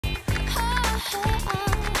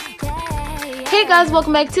Hey guys,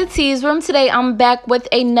 welcome back to T's Room. Today I'm back with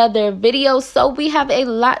another video. So we have a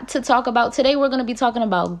lot to talk about. Today we're going to be talking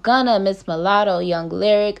about Gunna, Miss Mulatto, Young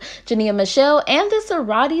Lyric, Jania Michelle, and the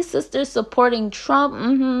Ceeradi sisters supporting Trump.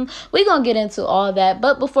 We're going to get into all that.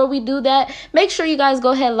 But before we do that, make sure you guys go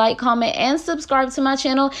ahead, like, comment, and subscribe to my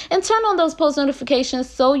channel. And turn on those post notifications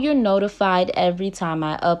so you're notified every time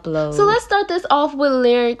I upload. So let's start this off with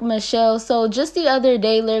Lyric Michelle. So just the other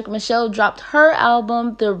day, Lyric Michelle dropped her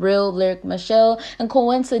album, The Real Lyric Michelle, and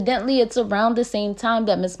coincidentally it's around the same time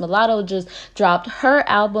that Miss Mulatto just dropped her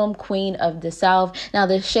album, Queen of the South. Now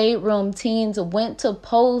the Shade Room teens went to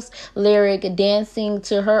post Lyric dancing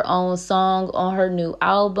to her own song on her new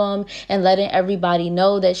album and letting everybody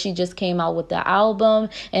know that she just came out with the album.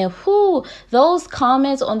 And those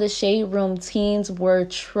comments on the Shade Room teens were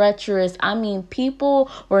treacherous. I mean, people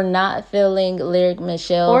were not feeling Lyric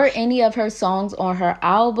Michelle or any of her songs on her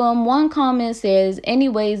album. One comment says,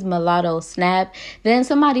 anyways, Mulatto snap. Then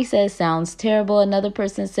somebody says, sounds terrible. Another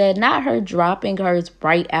person said, not her dropping hers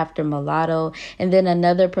right after Mulatto. And then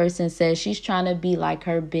another person says she's trying to be like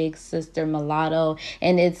her big sister Mulatto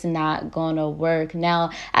and it's not gonna work.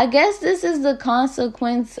 Now, I guess this is the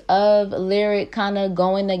consequence of Lyric kind of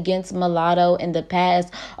going against Mulatto in the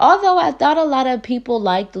past. Although I thought a lot of people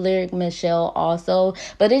liked Lyric Michelle also,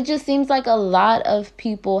 but it just seems like a lot of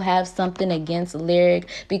people have something against Lyric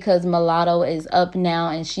because Mulatto is up now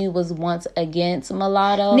and she was once against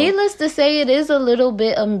Mulatto. Needless to say, it is a little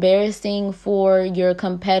bit embarrassing for your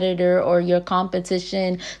competitor or your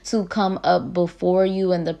competition to come up before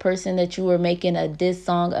you, and the person that you were making a diss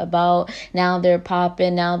song about, now they're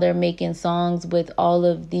popping, now they're making songs with all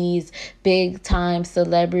of these big time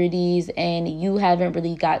celebrities and you haven't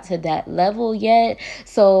really got to that level yet.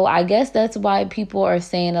 So I guess that's why people are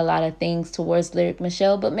saying a lot of things towards Lyric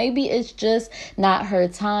Michelle, but maybe it's just not her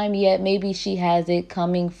time yet. Maybe she has it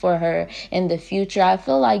coming for her in the future. I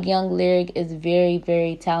feel like Young Lyric is very,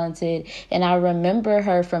 very talented, and I remember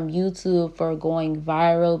her from YouTube for going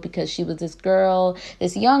viral because she was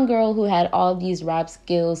this young girl who had all these rap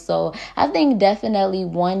skills. So I think definitely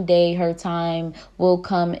one day her time will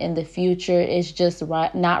come in the future. It's just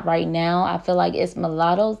not right now. I feel like it's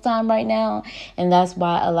Mulatto's time right now, and that's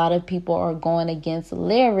why a lot of people are going against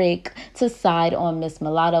Lyric to side on Miss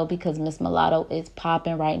Mulatto because Miss Mulatto is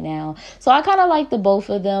popping right now. So I kind of like the both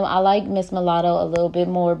of them. I like Miss Mulatto a little bit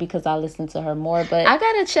more because I listen to her more, but I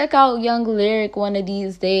gotta check out Young Lyric one of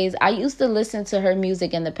these days. I used to listen to her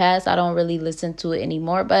music in the past. I don't really listen to it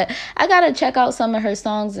anymore, but I gotta check out some of her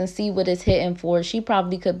songs and see what it's hitting for. She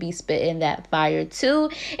probably could be spitting that fire too.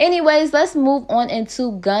 Anyways, let's move on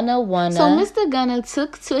into Gunna Wanna. So Mr. Gunna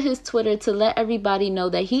took to his Twitter to let everybody know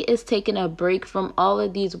that he is taking a break from all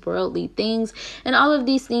of these worldly things and all of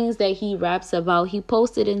these things that he raps about. He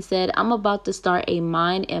posted and said, I'm about to start a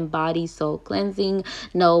mind and body soul cleansing,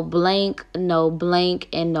 no blank, and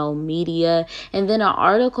no media. And then an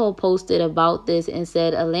article posted about this and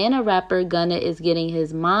said, Atlanta rapper Gunna is getting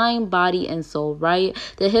his mind, body, and soul right.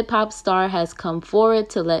 The hip-hop star has come forward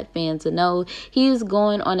to let fans know he is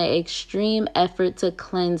going on an extreme effort to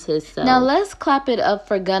cleanse himself. Now let's clap it up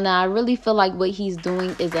for Gunna. I really feel like what he's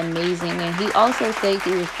doing is amazing, and he also said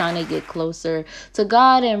he was trying to get closer to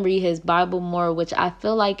God and read his Bible more, which I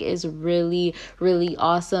feel like is really, really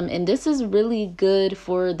awesome. And this is really good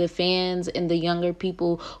for the fans and the younger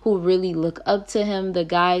people who really look up to him, the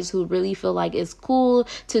guys who really feel like it's cool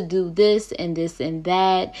to do this and this and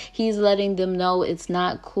that. He's letting them know it's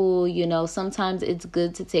not cool. You know, sometimes it's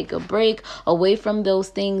good to take a break away from those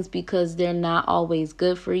things because they're not always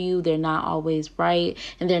good for you. They're not always right,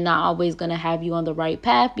 and they're not always going to have you on the right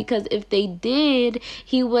path, because if they did,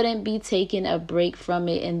 he wouldn't be taking a break from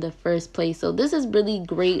it in the first place. So this is really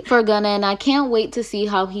great for Gunna, and I can't wait to see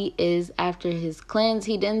how he is after his cleanse.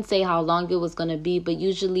 He didn't say how long it was going to be, but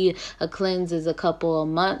usually a cleanse is a couple of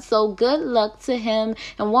months. So good luck to him,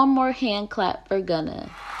 and one more hand clap for Gunna.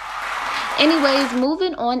 Anyways,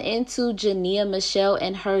 moving on into Jania Michelle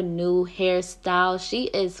and her new hairstyle. She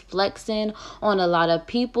is flexing on a lot of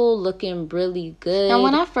people, looking really good. Now,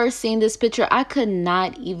 when I first seen this picture, I could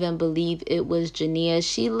not even believe it was Jania.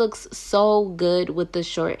 She looks so good with the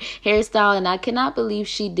short hairstyle, and I cannot believe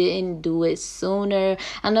she didn't do it sooner.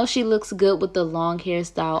 I know she looks good with the long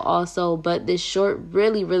hairstyle also, but this short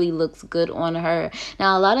really, really looks good on her.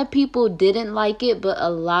 Now, a lot of people didn't like it, but a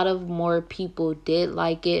lot of more people did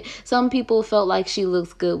like it. Some people people felt like she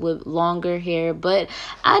looks good with longer hair, but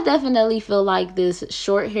I definitely feel like this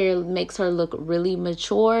short hair makes her look really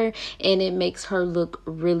mature, and it makes her look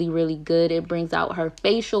really, really good. It brings out her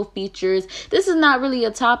facial features. This is not really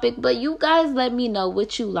a topic, but you guys let me know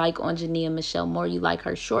what you like on Jania Michelle more. You like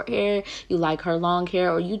her short hair, you like her long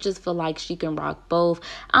hair, or you just feel like she can rock both.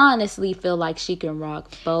 I honestly feel like she can rock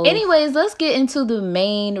both. Anyways, let's get into the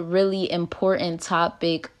main really important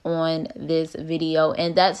topic on this video,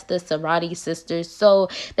 and that's the Ceeradi sisters. So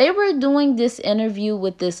they were doing this interview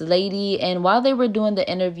with this lady, and while they were doing the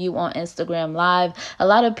interview on Instagram Live, a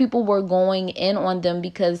lot of people were going in on them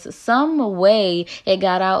because some way it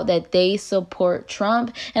got out that they support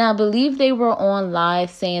Trump, and I believe they were on live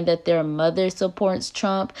saying that their mother supports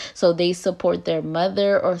Trump, so they support their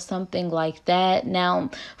mother or something like that. Now,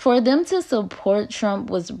 for them to support Trump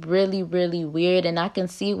was really, really weird, and I can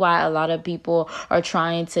see why a lot of people are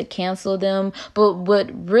trying to cancel them. But what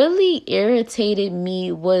really irritated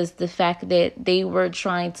me was the fact that they were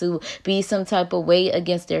trying to be some type of way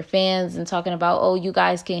against their fans and talking about, oh, you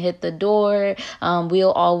guys can hit the door,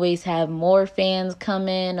 we'll always have more fans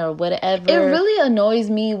coming or whatever. It really annoys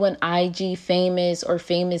me when IG famous or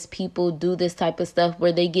famous people do this type of stuff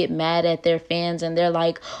where they get mad at their fans and they're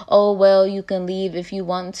like, oh, well, you can leave if you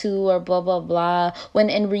want to or blah blah blah, when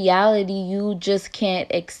in reality you just can't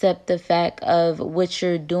accept the fact of what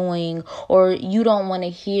you're doing, or you don't want to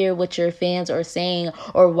hear what your fans are saying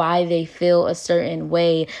or why they feel a certain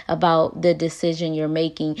way about the decision you're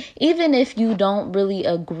making. Even if you don't really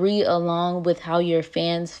agree along with how your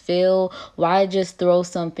fans feel, why just throw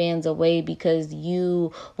some fans away because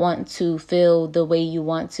you want to feel the way you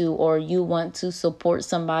want to, or you want to support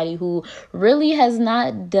somebody who really has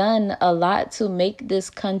not done a lot to make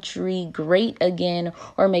this country great again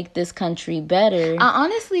or make this country better. I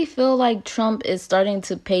honestly feel like Trump is starting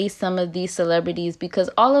to pay some of these celebrities, because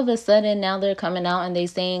all of a sudden now they're coming out and they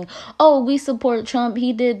saying, oh, we support Trump,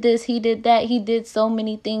 he did this, he did that, he did so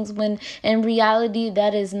many things, when in reality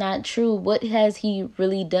that is not true. What has he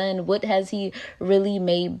really done? What has he really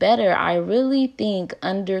made better? I really think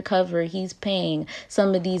undercover he's paying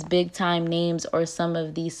some of these big time names or some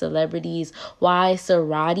of these celebrities. Why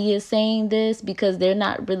Ceeradi is saying this? Because they're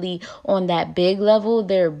not really on that big level.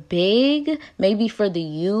 They're big maybe for the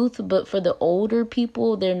youth, but for the older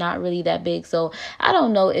people they're not really that big. So I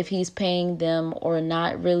don't know if he's paying them or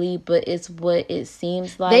not really, but it's what it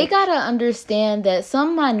seems like. They gotta understand that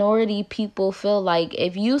some minority people feel like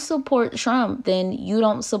if you support Trump, then you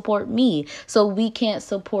don't support me, so we can't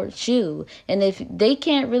support you. And if they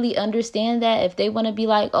can't really understand that, if they want to be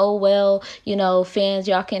like, oh, well, you know, fans,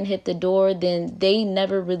 y'all can hit the door, then they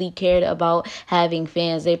never really cared about having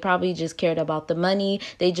fans. They probably just cared about the money.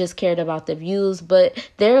 They just cared about the views. But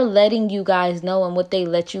they're letting you guys know, and what they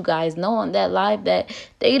let you guys know on that live, that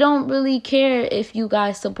they don't really care if you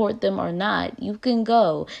guys support them or not. You can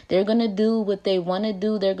go. They're going to do what they want to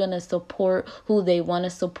do. They're going to support who they want to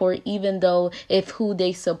support, even though if who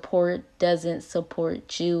they support doesn't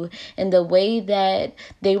support you. And the way that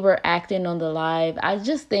they were acting on the live, I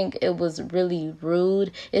just think it was really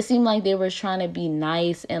rude. It seemed like they were trying to be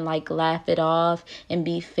nice and like laugh it off and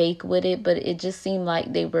be fake with it, but it just seemed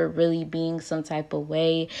like they were really being some type of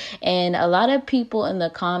way. And a lot of people in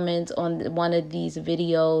the comments on one of these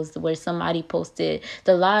videos where somebody posted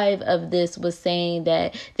the live of this was saying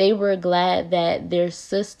that they were glad that their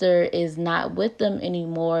sister is not with them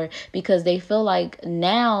anymore, because they feel like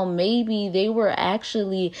now maybe they were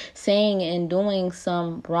actually saying and doing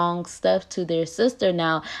some wrong stuff to their sister.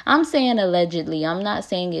 Now, I'm saying allegedly. I'm not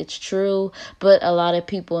saying it's true, but a lot of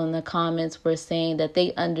people in the comments were saying that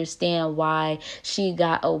they understand why she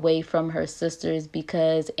got away from her sisters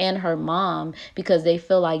and her mom, because they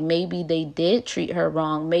feel like maybe they did treat her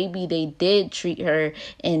wrong. Maybe they did treat her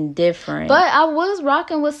indifferent. But I was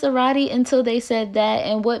rocking with Ceeradi until they said that,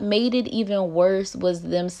 and what made it even worse was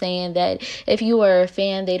them saying that if you are a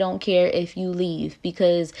fan, they don't care if you leave,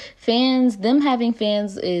 because them having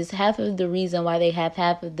fans is half of the reason why they have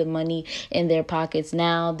half of the money in their pockets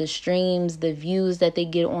now. The streams, the views that they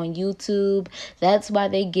get on YouTube, that's why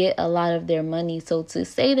they get a lot of their money. So to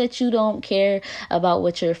say that you don't care about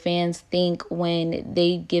what your fans think when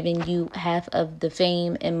they giving you half of the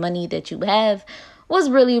fame and money that you have, was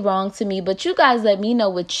really wrong to me. But you guys let me know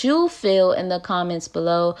what you feel in the comments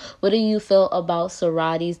below. What do you feel about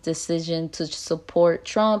Ceeradi's decision to support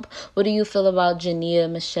Trump? What do you feel about Jania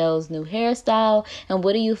Michelle's new hairstyle? And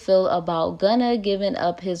what do you feel about Gunna giving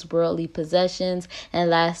up his worldly possessions? And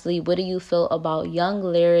lastly, what do you feel about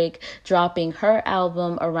younglyric dropping her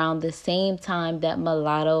album around the same time that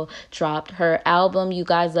Mulatto dropped her album? You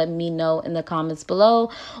guys let me know in the comments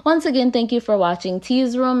below. Once again, thank you for watching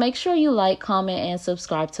Tea's Room. Make sure you like, comment, and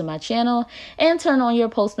subscribe to my channel, and turn on your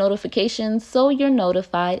post notifications so you're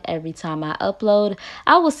notified every time I upload.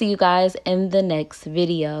 I will see you guys in the next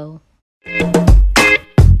video.